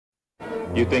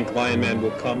You think Lionman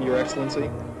will come, Your Excellency?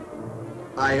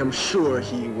 I am sure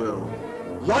he will.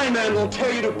 Lionman will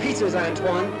tear you to pieces,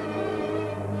 Antoine.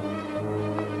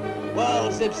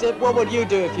 Well, Zip Zip, what would you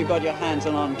do if you got your hands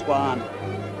on Antoine?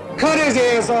 Cut his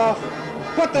ears off,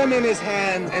 put them in his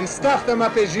hands, and stuff them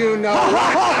up his you-know.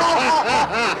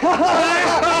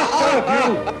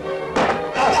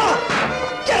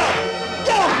 Get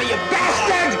off me, you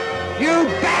bastard! You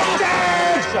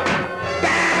bastard!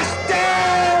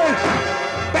 Bastard!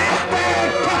 Bastard!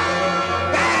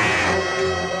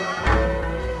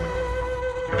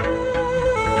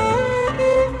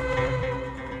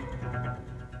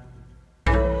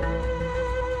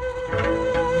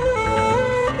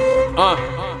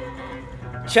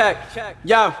 Check,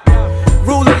 yo.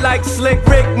 Ruler like Slick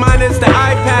Rick, minus the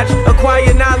eye patch.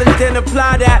 Acquire knowledge, then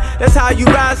apply that. That's how you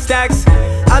ride stacks.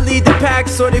 I lead the pack,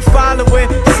 so they following.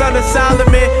 Son of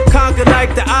Solomon, conquer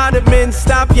like the Ottomans.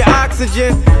 Stop your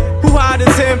oxygen. Who hot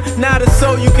as him? Not a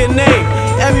soul you can name.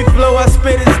 Every flow I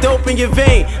spit is dope in your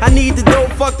vein. I need the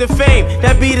dope, fuck the fame.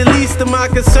 That be the least of my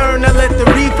concern. I let the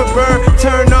reefer burn.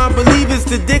 Turn on believers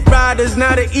to dick riders,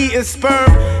 now they eating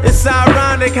sperm. It's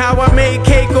ironic how I made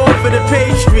cake off of the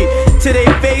pastry. To they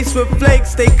face with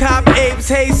flakes, they cop apes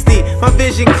hasty. My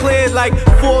vision clear like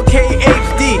 4K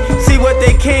HD. See what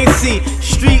they can't see.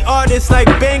 Street artists like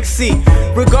Banksy.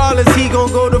 Regardless, he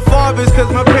gon' go the farthest,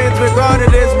 cause my parents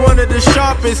regarded as one of the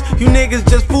sharpest. You niggas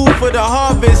just food for the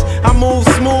harvest. I move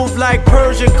smooth like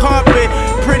Persian carpet.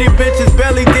 Pretty bitches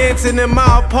belly dancing in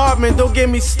my apartment. Don't get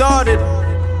me started.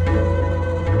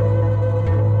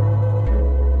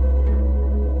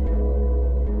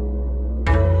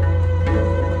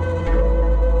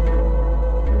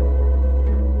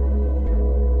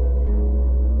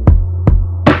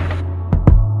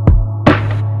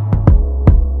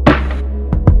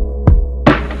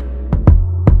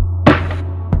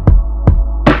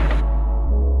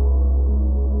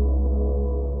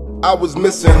 I was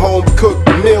missing home-cooked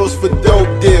meals for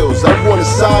dope deals. I want a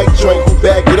side joint who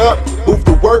back it up, move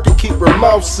to work and keep her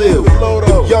mouth sealed.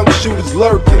 The young shooters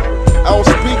lurking. I don't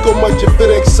speak on much if it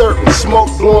ain't certain. Smoke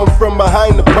blowing from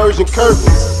behind the Persian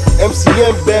curtains.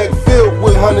 MCM bag filled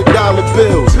with $100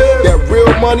 bills. That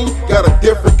real money got a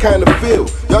different kind of feel.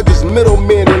 Y'all just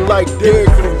middlemen and like Derek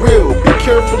for real. Be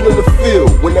careful in the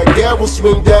field. When that gavel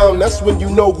swing down, that's when you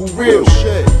know who real.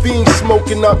 Fiends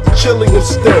smoking out the Chillingham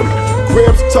stem.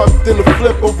 Grams tucked in the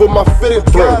flip over my fitted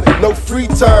brim. No free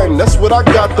time, that's what I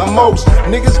got the most.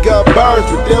 Niggas got bars,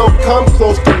 but they don't come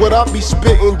close to what I be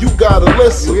spitting. You gotta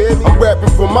listen. I'm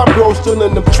rapping for my bros still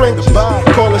in them trenches.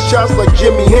 Calling shots like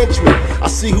Jimmy Henchman. I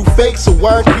see who fake, so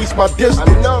why increase my distance?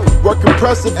 Work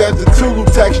impressive as the Tulu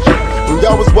texture. When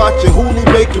y'all was watching Hulu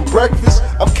making breakfast,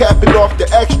 I'm capping off the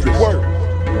extras.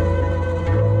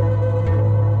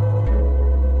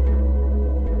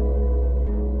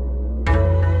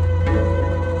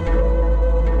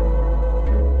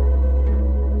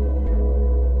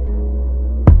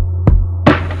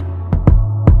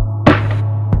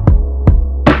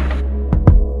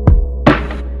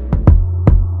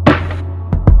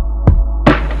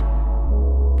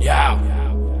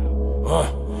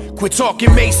 Quit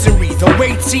talking masonry, though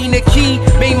 18 a key,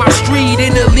 made my street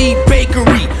in the lead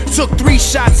bakery. Took 3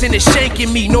 shots and it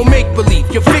shanking me, no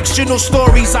make-believe. Your fictional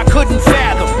stories I couldn't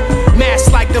fathom.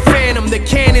 Masked like the Phantom, the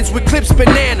cannons with clips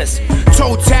bananas.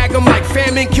 Toe tag them like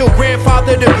famine, kill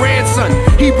grandfather to grandson.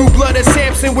 Hebrew blood of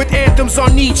Samson with anthems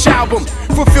on each album.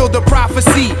 Fulfill the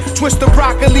prophecy, twist the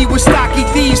broccoli with stocky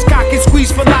thieves. Cock and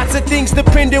squeeze for lots of things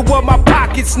depending what my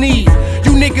pockets need.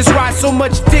 You niggas ride so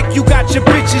much dick, you got your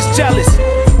bitches jealous.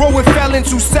 Roll with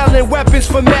felons who selling weapons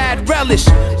for mad relish.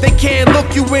 They can't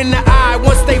look you in the eye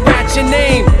once they rat your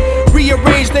name.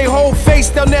 Rearrange their whole face,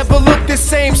 they'll never look the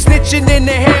same. Snitching in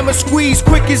the hammer squeeze,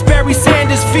 quick as Barry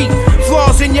Sanders' feet.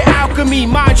 Flaws in your alchemy,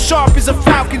 mind sharp as a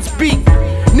falcon's beak.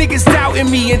 Niggas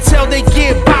doubting me until they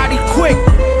get body quick.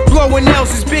 Blowing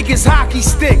L's as big as hockey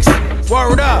sticks.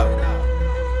 Word up.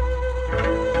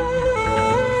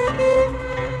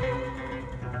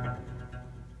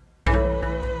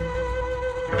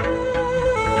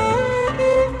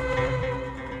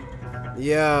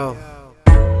 Yo,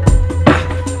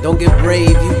 don't get brave,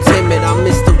 you timid. I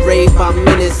miss the rave by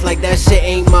minutes, like that shit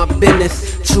ain't my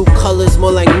business. True colors,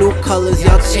 more like new colors.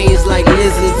 Y'all change like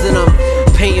lizards, and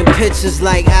I'm painting pictures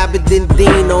like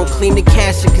Aberdeen-Dino. Clean the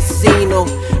cash at casino,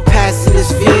 passing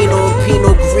this vino,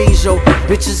 Pinot Grigio.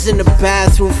 Bitches in the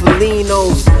bathroom for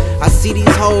Linos. I see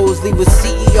these hoes leave with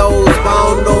CEOs, but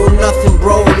I don't know nothing,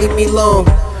 bro. Leave me alone.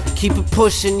 Keep it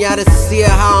pushing, y'all to see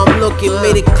how I'm looking.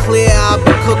 Made it clear I've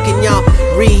been cooking, y'all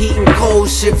reheating cold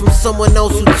shit from someone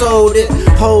else who told it.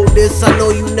 Hold this, I know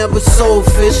you never sold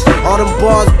fish. All them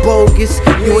bars bogus,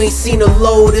 you ain't seen a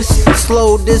lotus.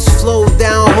 Slow this, slow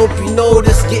down, hope you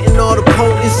notice. Getting all the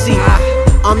potency.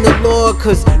 I'm the Lord,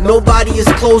 cause nobody is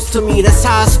close to me. That's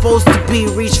how it's supposed to be.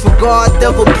 Reach for God,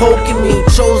 devil poking me.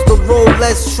 Chose the road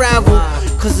less traveled,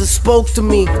 cause it spoke to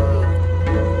me.